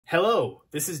Hello,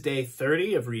 this is day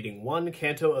 30 of reading one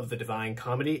canto of the Divine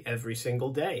Comedy every single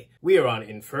day. We are on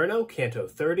Inferno, Canto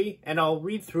 30, and I'll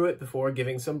read through it before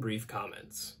giving some brief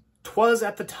comments. 'Twas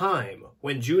at the time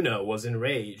when Juno was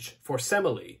enraged for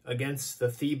Semele against the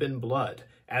Theban blood,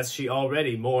 as she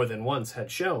already more than once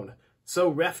had shown. So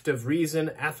reft of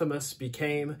reason Athamas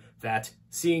became, that,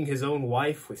 seeing his own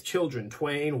wife with children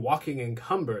twain walking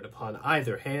encumbered upon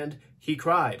either hand, he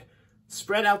cried,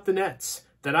 "Spread out the nets,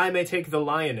 that I may take the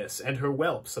lioness and her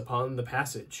whelps upon the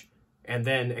passage," and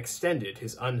then extended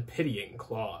his unpitying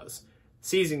claws,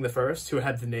 seizing the first, who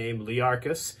had the name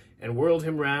Learchus, and whirled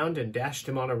him round and dashed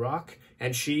him on a rock,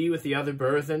 and she with the other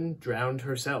burthen drowned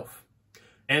herself.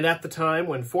 And at the time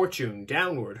when Fortune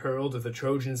downward hurled the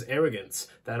Trojans' arrogance,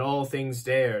 that all things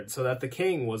dared, so that the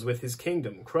king was with his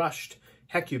kingdom crushed,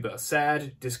 Hecuba,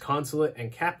 sad, disconsolate,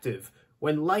 and captive,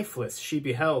 when lifeless she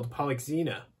beheld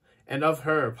Polyxena, and of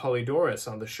her Polydorus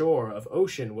on the shore of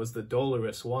ocean was the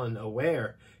dolorous one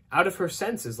aware. Out of her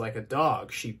senses like a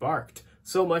dog she barked,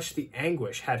 so much the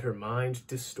anguish had her mind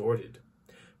distorted.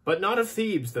 But not of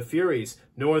Thebes the Furies,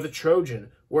 nor the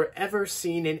Trojan, were ever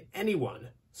seen in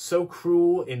anyone, so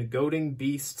cruel in goading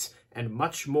beasts, and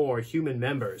much more human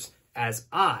members, as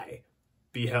I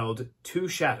beheld two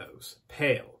shadows,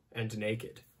 pale and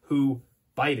naked, who,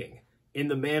 biting, in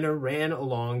the manner ran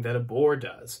along that a boar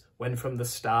does, when from the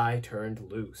sty turned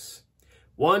loose.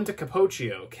 One to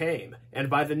Capocchio came, and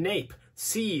by the nape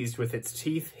seized with its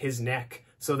teeth his neck,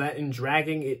 so that in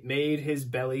dragging it made his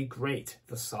belly grate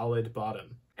the solid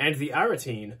bottom. And the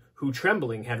Aretine, who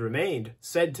trembling had remained,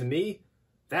 said to me,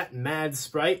 "That mad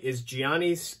sprite is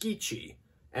Gianni Schicchi,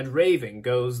 and raving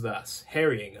goes thus,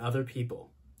 harrying other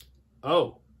people."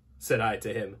 "Oh," said I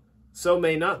to him, "so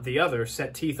may not the other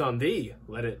set teeth on thee.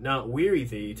 Let it not weary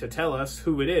thee to tell us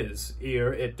who it is,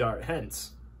 ere it dart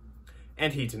hence."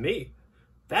 And he to me,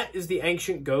 "That is the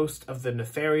ancient ghost of the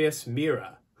nefarious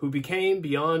Mira, who became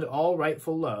beyond all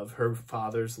rightful love her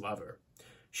father's lover.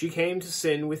 She came to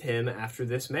sin with him after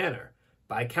this manner,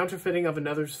 by counterfeiting of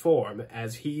another's form,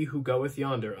 as he who goeth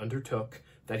yonder undertook,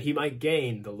 that he might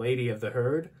gain the lady of the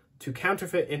herd, to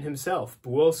counterfeit in himself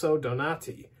buoso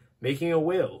donati, making a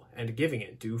will and giving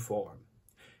it due form.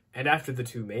 And after the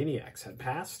two maniacs had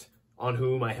passed, on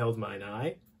whom I held mine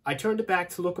eye, I turned back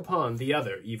to look upon the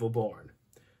other evil-born.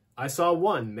 I saw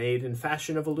one made in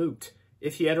fashion of a lute,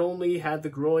 if he had only had the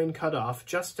groin cut off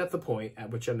just at the point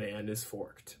at which a man is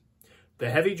forked.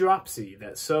 The heavy dropsy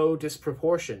that so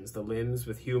disproportions the limbs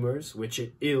with humours which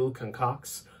it ill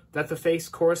concocts, that the face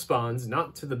corresponds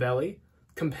not to the belly,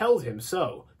 compelled him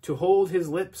so to hold his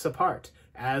lips apart,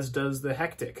 as does the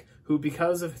hectic, who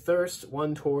because of thirst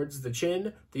one towards the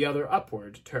chin, the other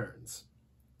upward turns.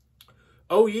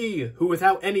 O ye, who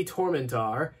without any torment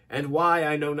are, and why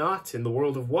I know not, in the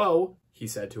world of woe, he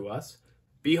said to us,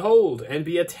 behold and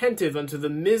be attentive unto the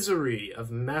misery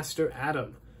of Master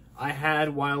Adam. I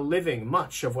had while living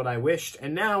much of what I wished,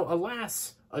 and now,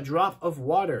 alas, a drop of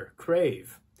water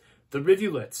crave. The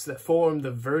rivulets that form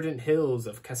the verdant hills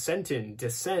of Casentin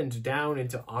descend down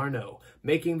into Arno,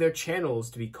 making their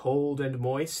channels to be cold and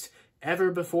moist,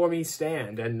 ever before me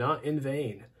stand, and not in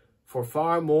vain. For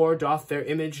far more doth their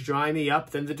image dry me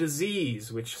up than the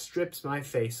disease which strips my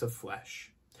face of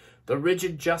flesh. The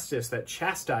rigid justice that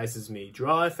chastises me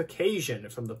draweth occasion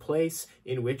from the place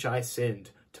in which I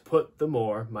sinned, to put the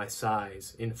more my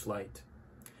sighs in flight.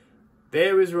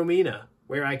 There is Romina,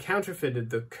 where I counterfeited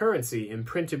the currency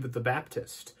imprinted with the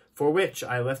Baptist, for which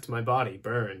I left my body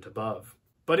burned above.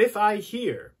 But if I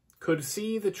here could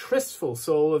see the tristful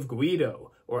soul of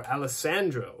Guido, or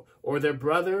Alessandro, or their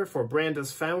brother for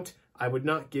Branda's fount, I would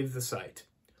not give the sight.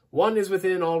 One is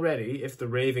within already, if the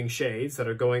raving shades that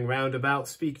are going round about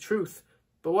speak truth.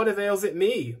 But what avails it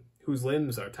me, whose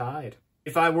limbs are tied?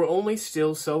 If I were only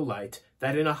still so light,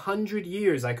 that in 100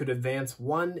 years I could advance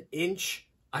 1 inch,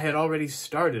 I had already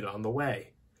started on the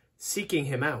way, seeking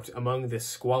him out among this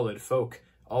squalid folk,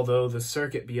 although the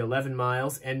circuit be 11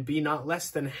 miles, and be not less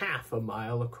than half a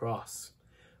mile across.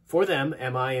 For them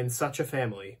am I in such a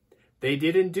family. They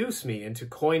did induce me into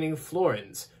coining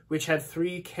florins, which had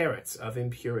 3 carats of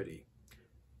impurity.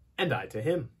 And I to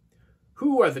him,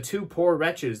 who are the 2 poor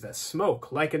wretches that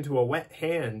smoke like unto a wet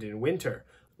hand in winter,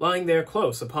 lying there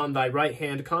close upon thy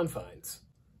right-hand confines?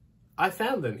 I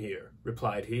found them here,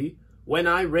 replied he, when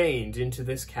I reined into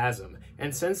this chasm,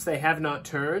 and since they have not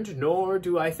turned, nor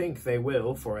do I think they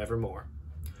will for evermore.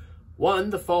 One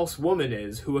the false woman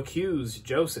is who accused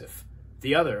Joseph,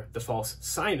 the other the false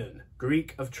Sinon,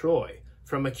 Greek of Troy.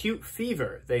 From acute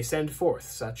fever they send forth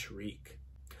such reek.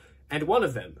 And one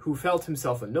of them, who felt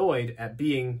himself annoyed at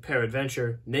being,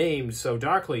 peradventure, named so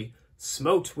darkly,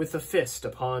 smote with the fist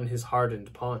upon his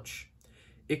hardened paunch.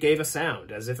 It gave a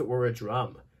sound as if it were a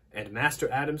drum, and Master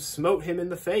Adam smote him in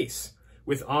the face,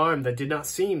 with arm that did not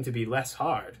seem to be less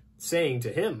hard, saying to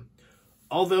him,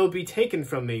 Although be taken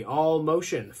from me all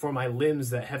motion, for my limbs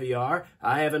that heavy are,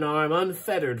 I have an arm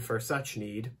unfettered for such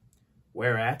need.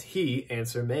 Whereat he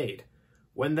answer made,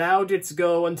 When thou didst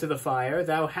go unto the fire,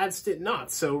 thou hadst it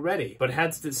not so ready, but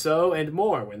hadst it so and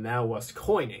more when thou wast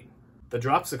coining the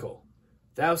dropsicle.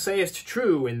 Thou sayest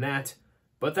true in that,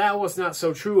 but thou wast not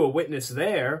so true a witness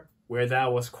there, where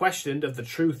thou wast questioned of the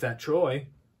truth at Troy.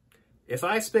 If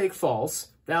I spake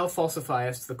false, thou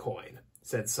falsifiest the coin,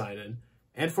 said Sinon,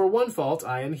 and for one fault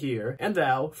I am here, and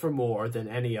thou for more than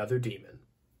any other demon.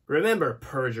 Remember,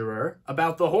 perjurer,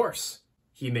 about the horse,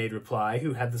 he made reply,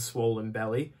 who had the swollen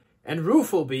belly, and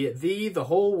rueful be it thee, the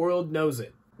whole world knows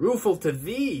it. Rueful to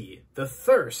thee, the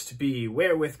thirst be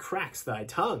wherewith cracks thy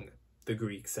tongue, the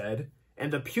Greek said,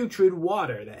 and the putrid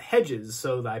water that hedges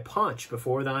so thy paunch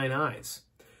before thine eyes.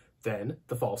 Then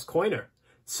the false coiner,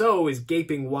 so is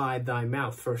gaping wide thy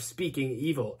mouth for speaking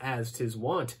evil as 'tis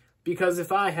wont, because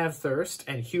if I have thirst,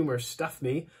 and humour stuff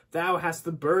me, thou hast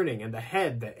the burning and the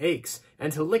head that aches,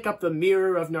 and to lick up the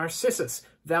mirror of Narcissus,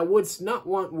 thou wouldst not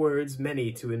want words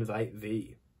many to invite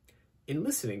thee. In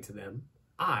listening to them,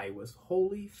 I was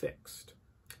wholly fixed.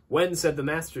 When said the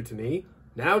master to me,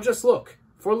 Now just look,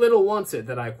 for little wants it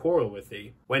that I quarrel with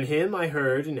thee. When him I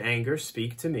heard in anger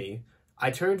speak to me, I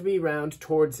turned me round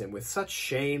towards him with such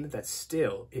shame that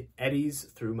still it eddies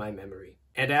through my memory.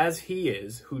 And as he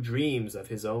is, who dreams of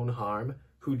his own harm,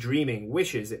 who dreaming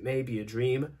wishes it may be a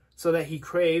dream, so that he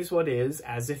craves what is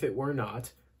as if it were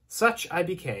not, such I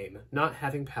became, not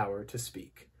having power to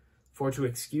speak. For to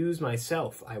excuse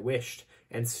myself I wished,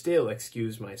 and still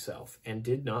excuse myself, and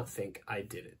did not think I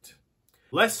did it.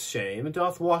 Less shame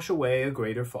doth wash away a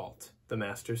greater fault, the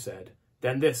master said,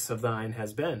 than this of thine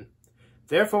has been.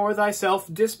 Therefore thyself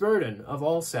disburden of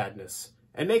all sadness,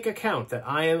 and make account that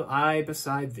I am I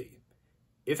beside thee.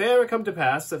 If e'er it come to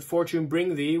pass that fortune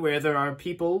bring thee where there are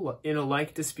people in a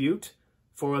like dispute,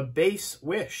 for a base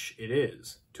wish it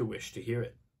is to wish to hear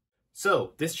it.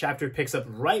 So, this chapter picks up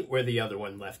right where the other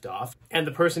one left off, and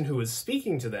the person who was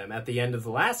speaking to them at the end of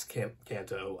the last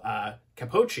canto,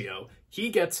 Capocchio, he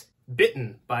gets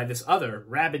bitten by this other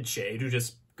rabid shade who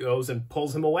just goes and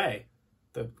pulls him away.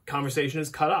 The conversation is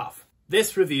cut off.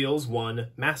 This reveals one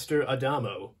Master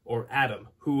Adamo, or Adam,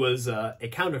 who was a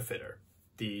counterfeiter.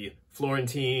 The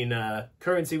Florentine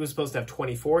currency was supposed to have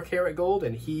 24 karat gold,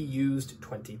 and he used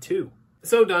 22.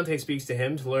 So Dante speaks to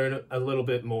him to learn a little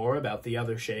bit more about the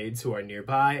other shades who are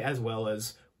nearby, as well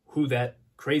as who that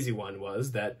crazy one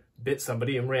was that bit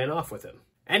somebody and ran off with him.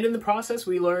 And in the process,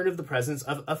 we learn of the presence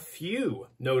of a few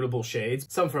notable shades,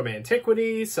 some from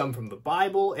antiquity, some from the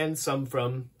Bible, and some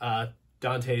from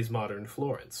Dante's modern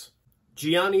Florence.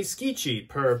 Gianni Schicchi,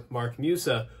 per Mark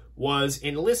Musa, was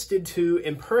enlisted to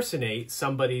impersonate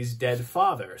somebody's dead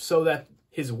father so that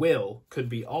his will could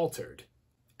be altered.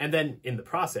 And then, in the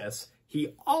process,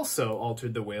 he also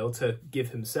altered the will to give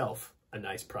himself a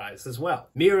nice prize as well.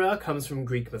 Mira comes from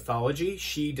Greek mythology.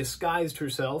 She disguised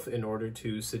herself in order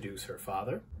to seduce her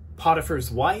father. Potiphar's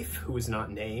wife, who is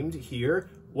not named here,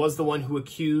 was the one who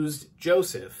accused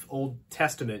Joseph, Old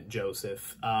Testament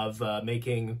Joseph, of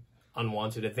making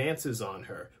unwanted advances on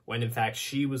her, when in fact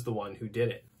she was the one who did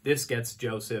it. This gets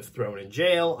Joseph thrown in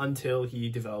jail until he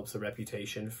develops a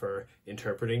reputation for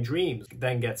interpreting dreams,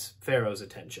 then gets Pharaoh's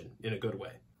attention in a good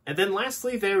way. And then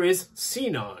lastly, there is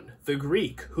Sinon, the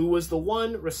Greek, who was the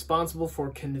one responsible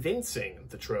for convincing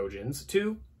the Trojans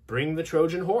to bring the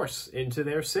Trojan horse into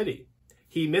their city.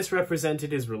 He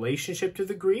misrepresented his relationship to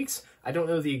the Greeks. I don't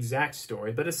know the exact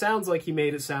story, but it sounds like he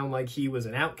made it sound like he was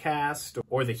an outcast,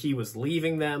 or that he was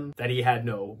leaving them, that he had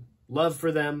no love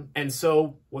for them, and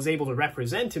so was able to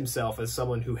represent himself as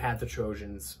someone who had the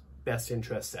Trojans' best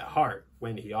interests at heart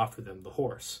when he offered them the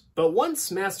horse. But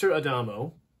once Master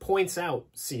Adamo points out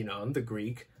Sinon, the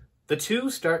Greek, the two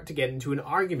start to get into an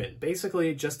argument,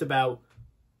 basically just about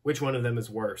which one of them is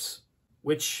worse,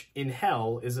 which in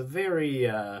hell is a very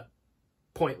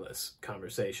pointless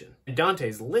conversation.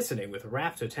 Dante's listening with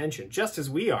rapt attention, just as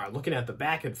we are, looking at the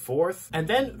back and forth, and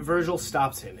then Virgil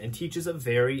stops him and teaches a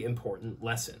very important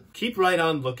lesson. Keep right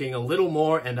on looking a little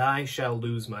more, and I shall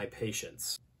lose my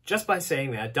patience. Just by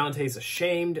saying that, Dante's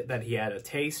ashamed that he had a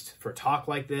taste for talk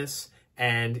like this,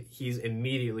 and he's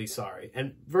immediately sorry.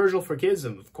 And Virgil forgives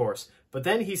him, of course, but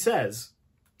then he says,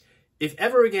 "If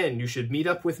ever again you should meet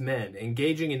up with men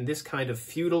engaging in this kind of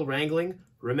futile wrangling,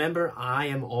 remember I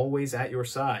am always at your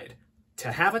side.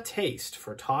 To have a taste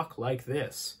for talk like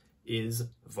this is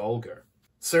vulgar."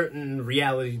 Certain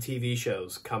reality TV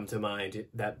shows come to mind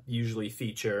that usually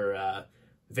feature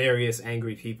various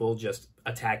angry people just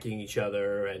attacking each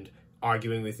other and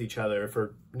arguing with each other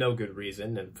for no good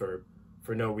reason and for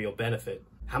no real benefit.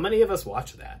 How many of us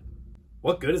watch that?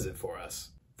 What good is it for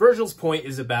us? Virgil's point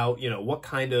is about, what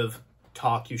kind of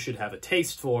talk you should have a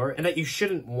taste for, and that you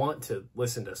shouldn't want to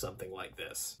listen to something like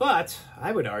this. But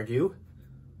I would argue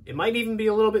it might even be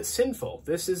a little bit sinful.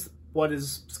 This is what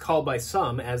is called by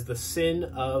some as the sin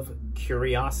of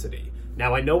curiosity.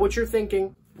 Now, I know what you're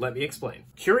thinking. Let me explain.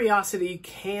 Curiosity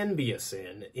can be a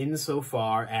sin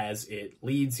insofar as it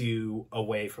leads you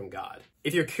away from God.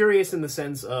 If you're curious in the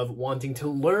sense of wanting to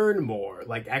learn more,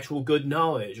 like actual good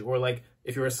knowledge, or like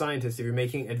if you're a scientist, if you're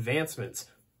making advancements,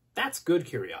 that's good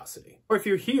curiosity. Or if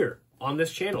you're here on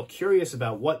this channel, curious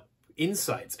about what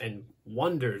insights and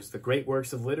wonders the great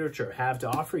works of literature have to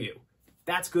offer you,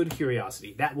 that's good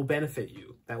curiosity. That will benefit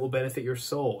you. That will benefit your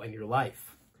soul and your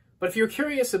life. But if you're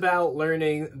curious about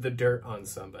learning the dirt on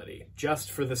somebody just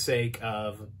for the sake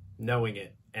of knowing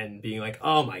it and being like,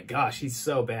 oh my gosh, he's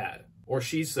so bad, or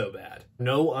she's so bad,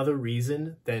 no other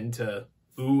reason than to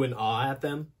ooh and ah at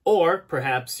them, or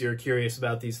perhaps you're curious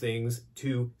about these things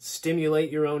to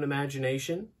stimulate your own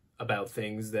imagination about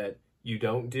things that you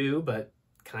don't do but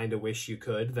kind of wish you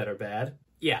could that are bad,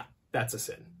 yeah, that's a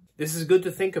sin. This is good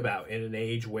to think about in an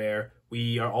age where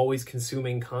we are always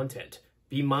consuming content.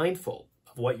 Be mindful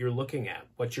of what you're looking at,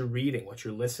 what you're reading, what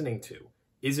you're listening to.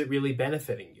 Is it really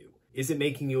benefiting you? Is it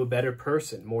making you a better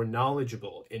person, more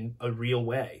knowledgeable in a real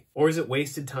way? Or is it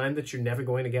wasted time that you're never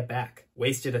going to get back?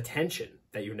 Wasted attention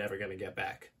that you're never going to get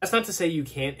back? That's not to say you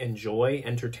can't enjoy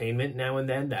entertainment now and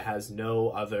then that has no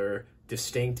other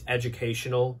distinct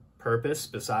educational purpose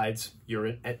besides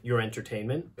your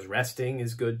entertainment. Resting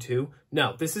is good too.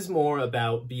 No, this is more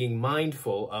about being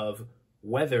mindful of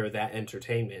whether that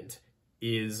entertainment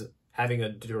is having a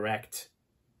direct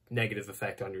negative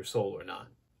effect on your soul or not,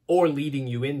 or leading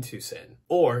you into sin,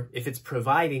 or if it's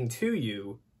providing to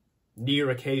you near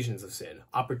occasions of sin,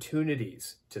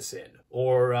 opportunities to sin,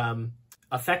 or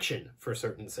affection for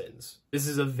certain sins. This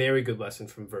is a very good lesson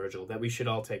from Virgil that we should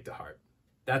all take to heart.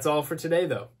 That's all for today,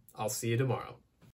 though. I'll see you tomorrow.